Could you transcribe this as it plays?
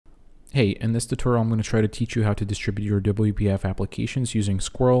Hey, in this tutorial I'm going to try to teach you how to distribute your WPF applications using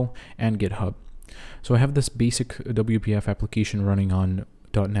Squirrel and GitHub. So I have this basic WPF application running on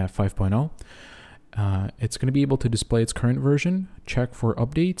 .NET 5.0. It's going to be able to display its current version, check for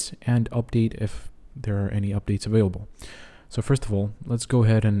updates, and update if there are any updates available. So first of all, let's go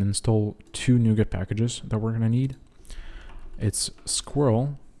ahead and install two NuGet packages that we're going to need. It's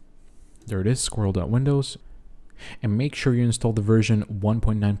Squirrel, there it is, squirrel.windows. And make sure you install the version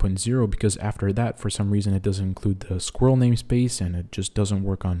 1.9.0 because after that, for some reason, it doesn't include the Squirrel namespace and it just doesn't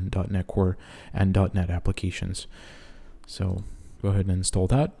work on .NET Core and .NET applications. So go ahead and install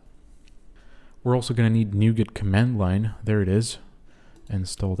that. We're also going to need NuGet command line. There it is.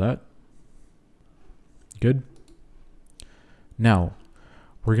 Install that. Good. Now,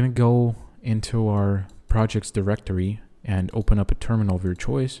 we're going to go into our projects directory and open up a terminal of your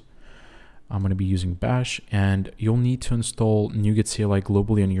choice. I'm going to be using bash, and you'll need to install NuGet CLI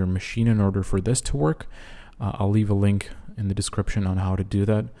globally on your machine in order for this to work. I'll leave a link in the description on how to do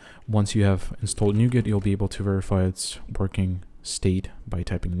that. Once you have installed NuGet, you'll be able to verify its working state by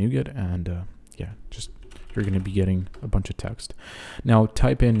typing NuGet, and yeah, just you're going to be getting a bunch of text. Now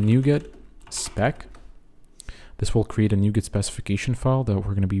type in NuGet spec. This will create a NuGet specification file that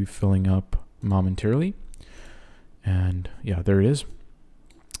we're going to be filling up momentarily. And yeah, there it is.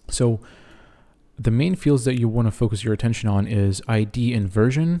 So the main fields that you want to focus your attention on is ID and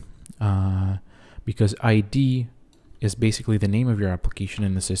version, because ID is basically the name of your application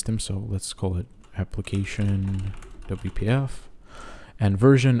in the system. So let's call it application WPF. And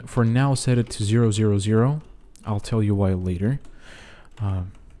version, for now, set it to 000. I'll tell you why later.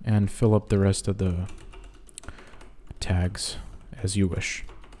 And fill up the rest of the tags as you wish.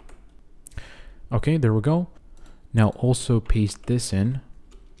 Okay, there we go. Now also paste this in.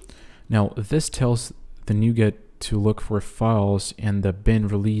 Now this tells the NuGet to look for files in the bin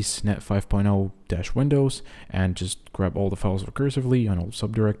release net 5.0-windows and just grab all the files recursively on all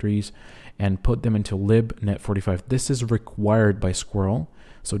subdirectories and put them into lib net45. This is required by Squirrel,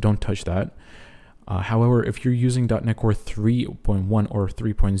 so don't touch that. However, if you're using .NET Core 3.1 or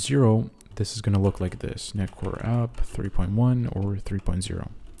 3.0, this is going to look like this: .NET Core app 3.1 or 3.0,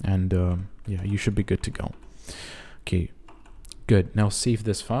 and yeah, you should be good to go. Okay, good. Now save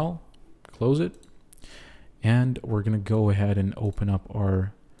this file. Close it, and we're going to go ahead and open up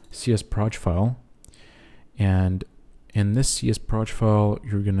our csproj file. And in this csproj file,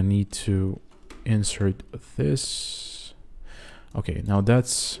 you're going to need to insert this. Okay, now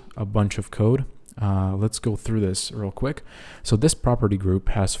that's a bunch of code. Let's go through this real quick. So this property group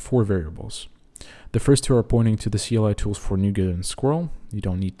has 4 variables. The first 2 are pointing to the CLI tools for NuGet and Squirrel. You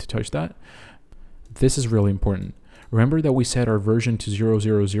don't need to touch that. This is really important. Remember that we set our version to 000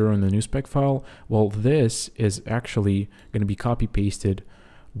 in the NuSpec file? Well, this is actually going to be copy pasted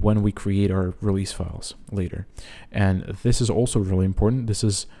when we create our release files later. And this is also really important. This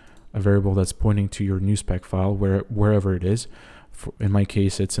is a variable that's pointing to your NuSpec file wherever it is. In my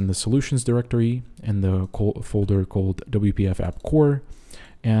case, it's in the solutions directory in the folder called WPF app core.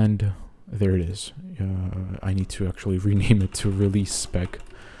 And there it is. I need to actually rename it to release spec,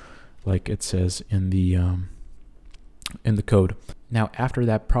 like it says in the code. Now, after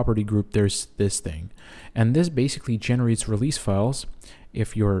that property group, there's this thing, and this basically generates release files.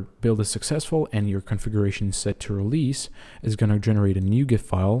 If your build is successful and your configuration is set to release, is going to generate a NuGet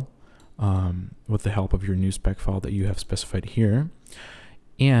file with the help of your NuSpec file that you have specified here,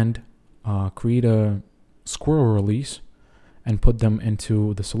 and create a Squirrel release and put them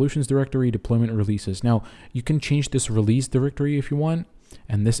into the solutions directory, deployment releases. Now, you can change this release directory if you want,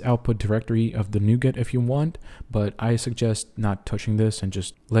 and this output directory of the NuGet if you want, but I suggest not touching this and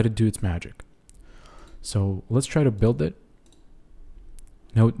just let it do its magic. So let's try to build it.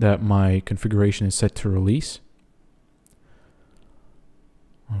 Note that my configuration is set to release.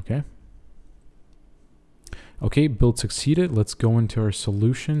 Okay, build succeeded. Let's go into our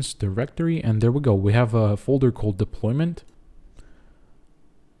solutions directory, and there we go. We have a folder called deployment.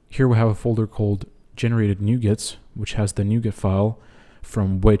 Here we have a folder called generated NuGets, which has the NuGet file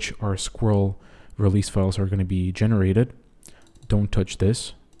from which our Squirrel release files are going to be generated. Don't touch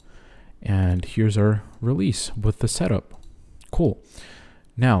this. And here's our release with the setup. Cool.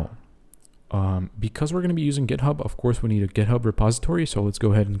 Now, because we're going to be using GitHub, of course, we need a GitHub repository. So let's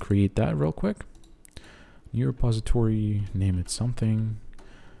go ahead and create that real quick. New repository, name it something.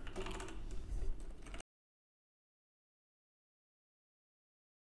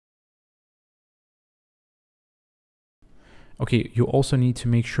 Okay, you also need to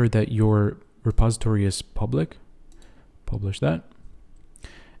make sure that your repository is public. Publish that.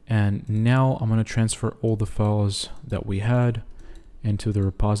 And now I'm going to transfer all the files that we had into the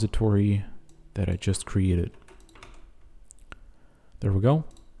repository that I just created. There we go.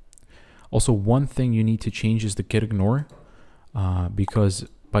 Also, one thing you need to change is the git ignore, because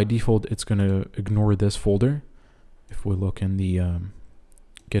by default it's going to ignore this folder. If we look in the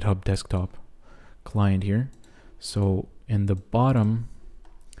GitHub desktop client here, so in the bottom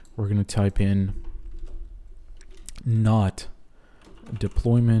we're going to type in not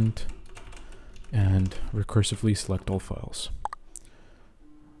deployment and recursively select all files.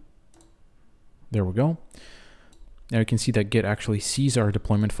 There we go. Now you can see that Git actually sees our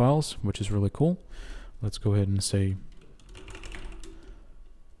deployment files, which is really cool. Let's go ahead and say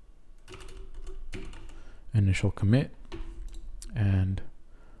initial commit and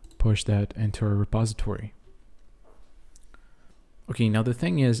push that into our repository. Okay, now the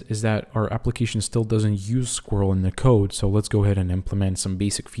thing is that our application still doesn't use Squirrel in the code, so let's go ahead and implement some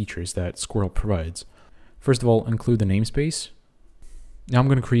basic features that Squirrel provides. First of all, include the namespace. Now I'm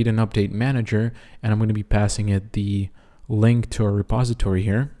going to create an update manager, and I'm going to be passing it the link to our repository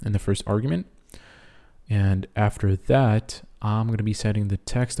here in the first argument. And after that, I'm going to be setting the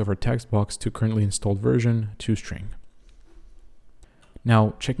text of our text box to currently installed version to string.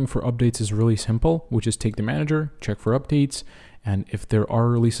 Now, checking for updates is really simple. We just take the manager, check for updates, and if there are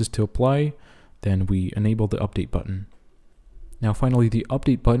releases to apply, then we enable the update button. Now, finally, the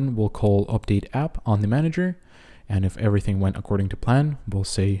update button will call update app on the manager, and if everything went according to plan, we'll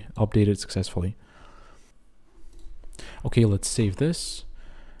say updated successfully. Okay, let's save this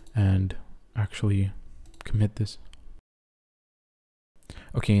and actually commit this.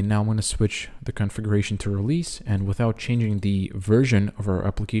 Okay, now I'm going to switch the configuration to release, and without changing the version of our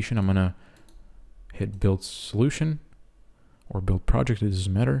application, I'm going to hit build solution or build project, it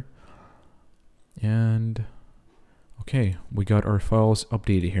doesn't matter. And okay, we got our files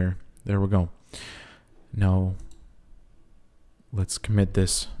updated here. There we go. Now let's commit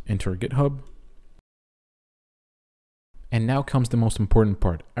this into our GitHub. And now comes the most important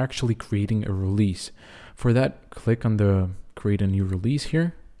part, actually creating a release. For that, click on the create a new release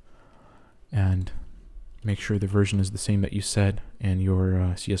here and make sure the version is the same that you set in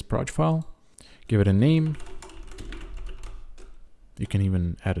your CS proj file. Give it a name. You can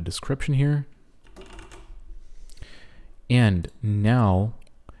even add a description here. And now,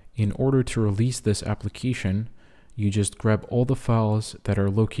 in order to release this application, you just grab all the files that are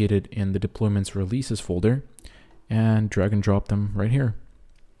located in the deployments releases folder and drag and drop them right here.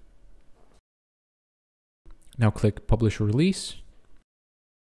 Now click publish release.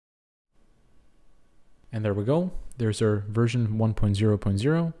 And there we go. There's our version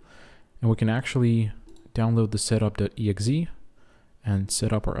 1.0.0, and we can actually download the setup.exe and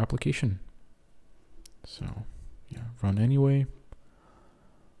set up our application. So yeah, run anyway.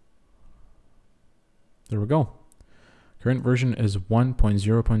 There we go. Current version is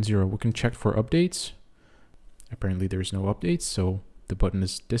 1.0.0. We can check for updates. Apparently there's no updates, so the button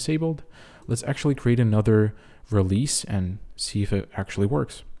is disabled. Let's actually create another release and see if it actually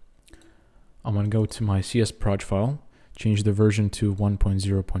works. I'm going to go to my CS proj file, change the version to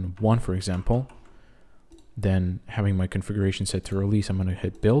 1.0.1 for example. Then having my configuration set to release, I'm going to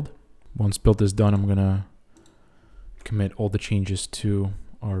hit build. Once build is done, I'm going to commit all the changes to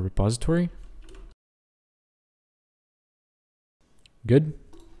our repository. Good.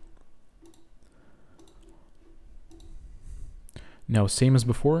 Now, same as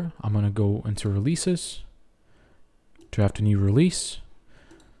before, I'm going to go into releases, draft a new release.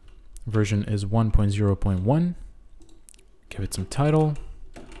 Version is 1.0.1. Give it some title,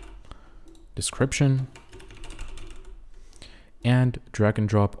 description, and drag and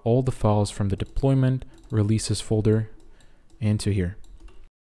drop all the files from the deployment releases folder into here.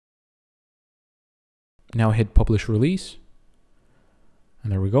 Now hit publish release.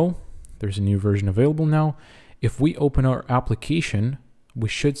 And there we go. There's a new version available now. If we open our application, we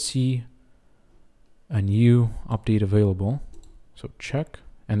should see a new update available. So check.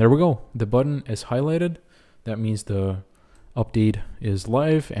 And there we go. The button is highlighted. That means the update is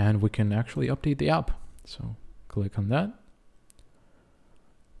live and we can actually update the app. So click on that.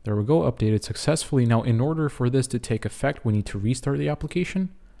 There we go. Updated successfully. Now, in order for this to take effect, we need to restart the application.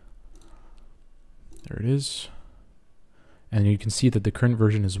 There it is. And you can see that the current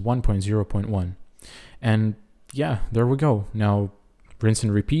version is 1.0.1. And yeah, there we go. Now rinse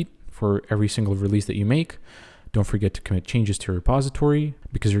and repeat for every single release that you make. Don't forget to commit changes to your repository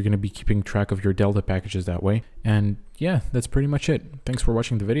because you're going to be keeping track of your Delta packages that way. And yeah, that's pretty much it. Thanks for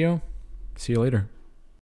watching the video. See you later.